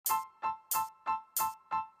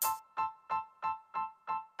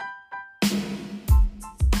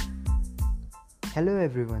Hello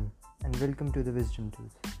everyone and welcome to the Wisdom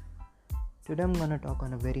Tooth. Today I'm gonna talk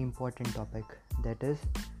on a very important topic, that is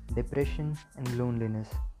depression and loneliness.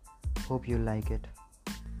 Hope you like it.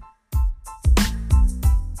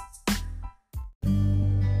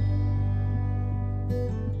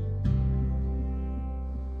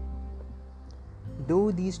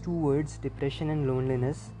 Though these two words, depression and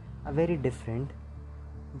loneliness, are very different,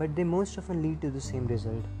 but they most often lead to the same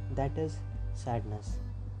result, that is sadness.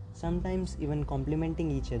 Sometimes even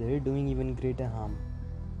complementing each other, doing even greater harm.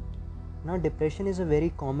 Now, depression is a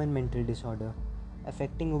very common mental disorder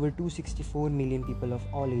affecting over 264 million people of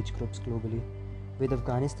all age groups globally, with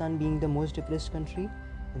Afghanistan being the most depressed country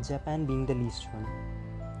and Japan being the least one.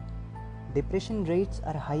 Depression rates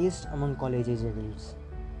are highest among college age adults.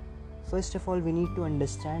 First of all, we need to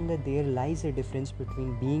understand that there lies a difference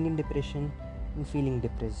between being in depression and feeling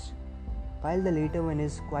depressed. While the later one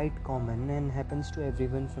is quite common and happens to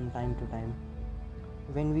everyone from time to time,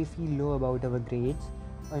 when we feel low about our grades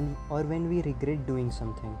or when we regret doing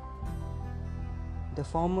something. The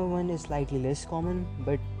former one is slightly less common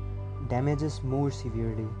but damages more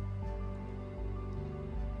severely.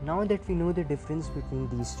 Now that we know the difference between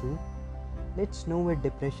these two, let's know what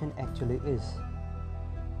depression actually is.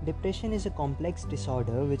 Depression is a complex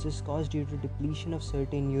disorder which is caused due to depletion of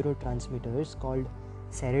certain neurotransmitters called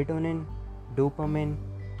serotonin, dopamine,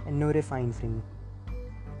 and norepinephrine.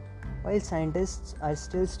 While scientists are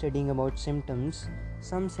still studying about symptoms,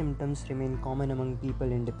 some symptoms remain common among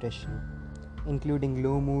people in depression, including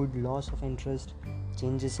low mood, loss of interest,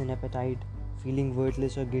 changes in appetite, feeling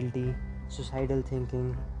worthless or guilty, suicidal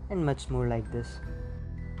thinking, and much more like this.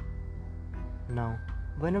 Now,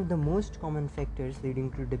 one of the most common factors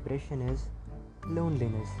leading to depression is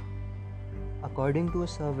loneliness. According to a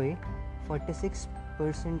survey,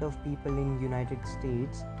 46% of people in United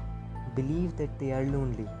States believe that they are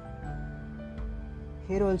lonely.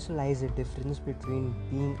 Here also lies a difference between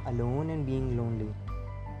being alone and being lonely.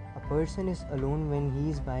 A person is alone when he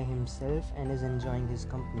is by himself and is enjoying his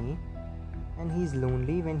company, and he is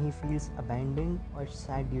lonely when he feels abandoned or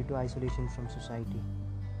sad due to isolation from society.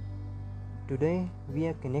 Today, we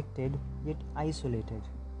are connected yet isolated.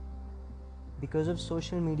 Because of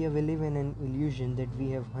social media, we live in an illusion that we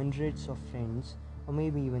have hundreds of friends or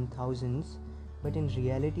maybe even thousands, but in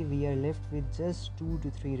reality, we are left with just 2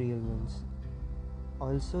 to 3 real ones.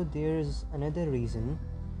 Also, there is another reason: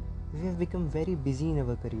 we have become very busy in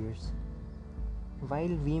our careers.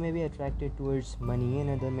 While we may be attracted towards money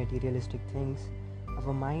and other materialistic things,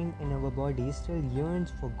 our mind and our body still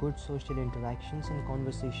yearns for good social interactions and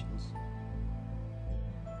conversations.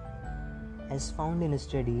 As found in a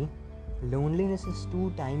study, loneliness is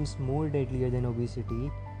 2 times more deadlier than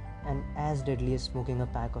obesity and as deadly as smoking a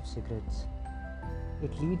pack of cigarettes.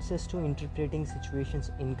 It leads us to interpreting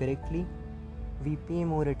situations incorrectly. We pay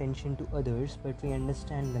more attention to others, but we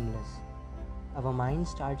understand them less. Our mind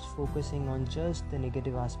starts focusing on just the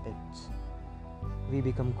negative aspects. We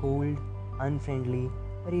become cold, unfriendly,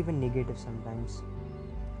 or even negative sometimes.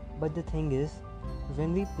 But the thing is,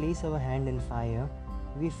 when we place our hand in fire,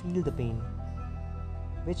 we feel the pain,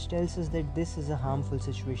 which tells us that this is a harmful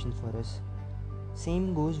situation for us.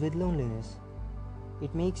 Same goes with loneliness.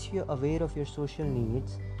 It makes you aware of your social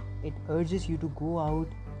needs. It urges you to go out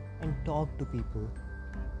and talk to people.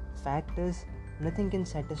 Fact is, nothing can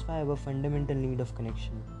satisfy our fundamental need of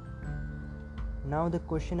connection. Now the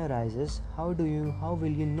question arises, how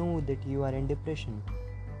will you know that you are in depression?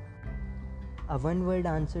 A one-word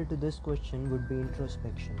answer to this question would be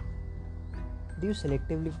introspection. Do you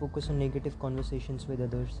selectively focus on negative conversations with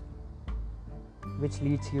others, which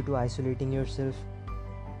leads you to isolating yourself,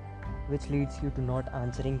 which leads you to not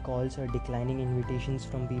answering calls or declining invitations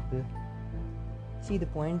from people? See, the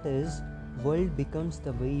point is, world becomes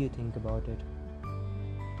the way you think about it.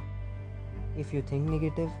 If you think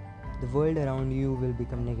negative, the world around you will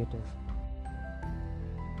become negative.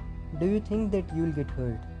 Do you think that you'll get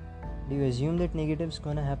hurt? Do you assume that negative's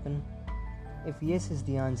gonna happen? If yes is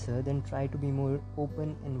the answer, then try to be more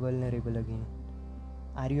open and vulnerable again.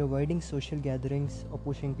 Are you avoiding social gatherings or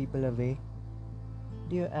pushing people away?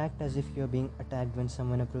 Do you act as if you are being attacked when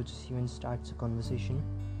someone approaches you and starts a conversation?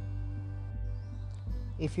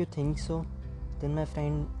 If you think so, then my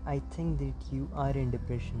friend, I think that you are in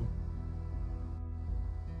depression.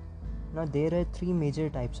 Now there are 3 major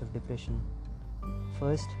types of depression.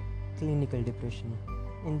 First, clinical depression.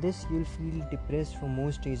 In this, you'll feel depressed for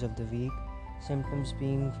most days of the week. Symptoms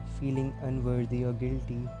being feeling unworthy or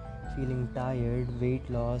guilty, feeling tired, weight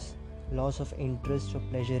loss, loss of interest or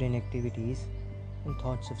pleasure in activities, and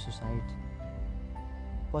thoughts of suicide.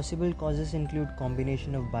 Possible causes include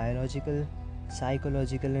combination of biological,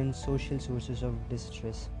 psychological and social sources of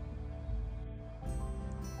distress.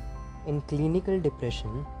 In clinical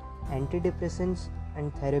depression, antidepressants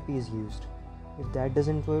and therapy is used. If that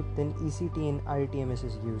doesn't work, then ECT and RTMS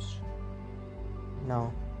is used.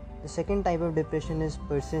 Now, the second type of depression is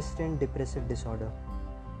persistent depressive disorder.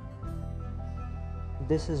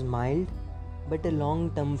 This is mild but a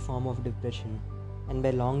long-term form of depression, and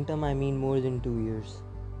by long-term I mean more than 2 years.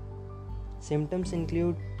 Symptoms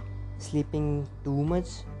include sleeping too much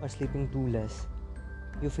or sleeping too less.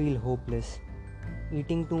 You feel hopeless,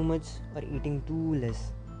 eating too much or eating too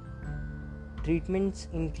less. Treatments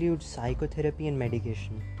include psychotherapy and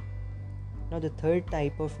medication. Now, the third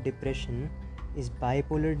type of depression is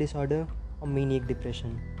bipolar disorder or maniac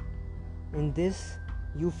depression. In this,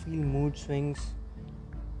 you feel mood swings.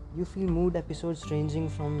 You feel mood episodes ranging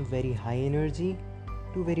from very high energy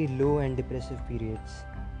to very low and depressive periods.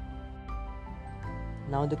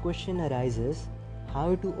 Now the question arises,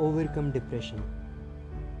 how to overcome depression?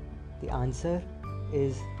 The answer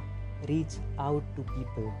is reach out to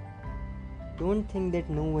people. Don't think that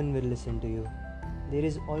no one will listen to you. There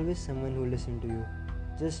is always someone who will listen to you.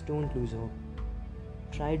 Just don't lose hope.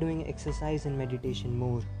 Try doing exercise and meditation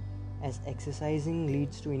more, as exercising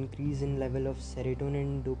leads to increase in level of serotonin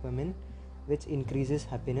and dopamine, which increases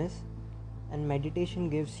happiness, and meditation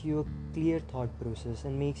gives you a clear thought process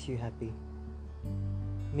and makes you happy.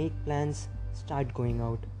 Make plans, start going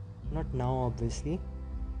out. Not now obviously,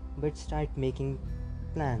 but start making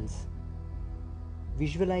plans.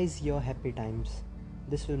 Visualize your happy times.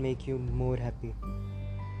 This will make you more happy.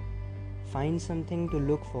 Find something to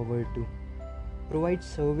look forward to. Provide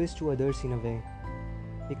service to others in a way,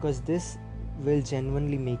 because this will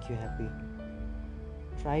genuinely make you happy.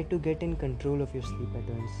 Try to get in control of your sleep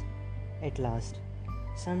patterns. At last,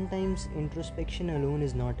 sometimes introspection alone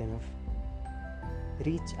is not enough.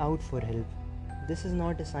 Reach out for help. This is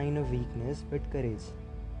not a sign of weakness but courage.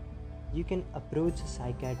 You can approach a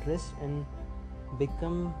psychiatrist and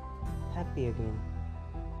become happy again.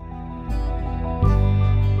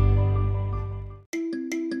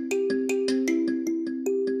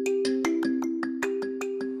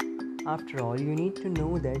 After all, you need to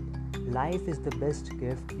know that life is the best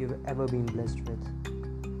gift you've ever been blessed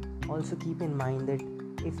with. Also keep in mind that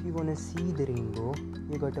if you want to see the rainbow,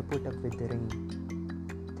 you gotta put up with the rain.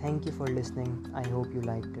 Thank you for listening. I hope you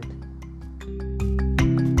liked it.